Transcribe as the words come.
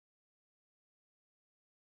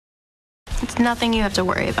It's nothing you have to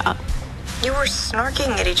worry about. You were snarking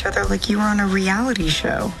at each other like you were on a reality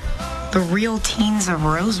show. The Real Teens of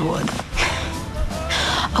Rosewood.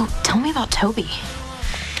 Oh, tell me about Toby.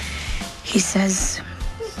 He says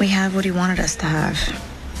we have what he wanted us to have.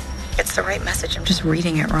 It's the right message. I'm just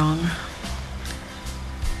reading it wrong.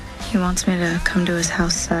 He wants me to come to his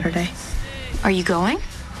house Saturday. Are you going?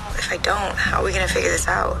 If I don't, how are we going to figure this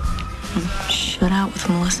out? I'm shut out with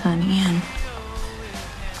Melissa and Ian.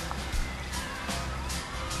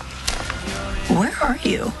 Where are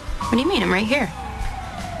you? What do you mean? I'm right here.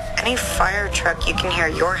 Any fire truck you can hear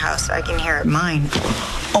at your house, I can hear at mine.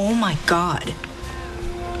 Oh my God.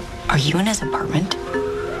 Are you in his apartment?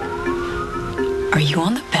 Are you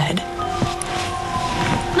on the bed?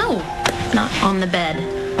 No, not on the bed.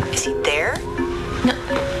 Is he there? No,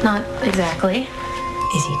 not exactly.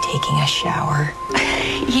 Is he taking a shower?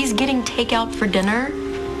 He's getting takeout for dinner,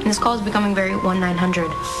 and this call is becoming very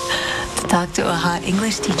 1-900. To talk to a hot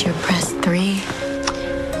English teacher, press 3.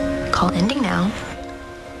 Call ending now.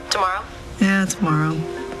 Tomorrow? Yeah, tomorrow.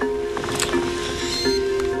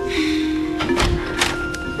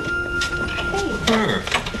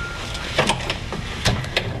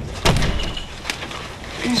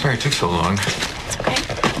 Sorry it took so long. It's okay.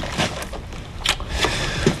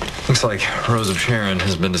 Looks like Rose of Sharon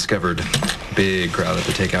has been discovered. Big crowd at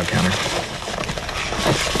the takeout counter.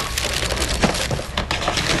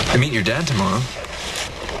 I meet your dad tomorrow.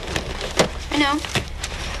 I know.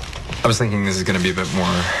 I was thinking this is going to be a bit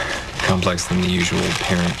more complex than the usual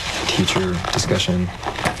parent-teacher discussion.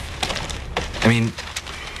 I mean,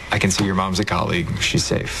 I can see your mom's a colleague. She's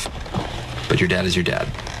safe. But your dad is your dad,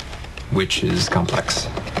 which is complex.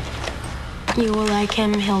 You will like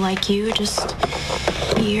him, he'll like you. Just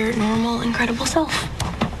be your normal, incredible self.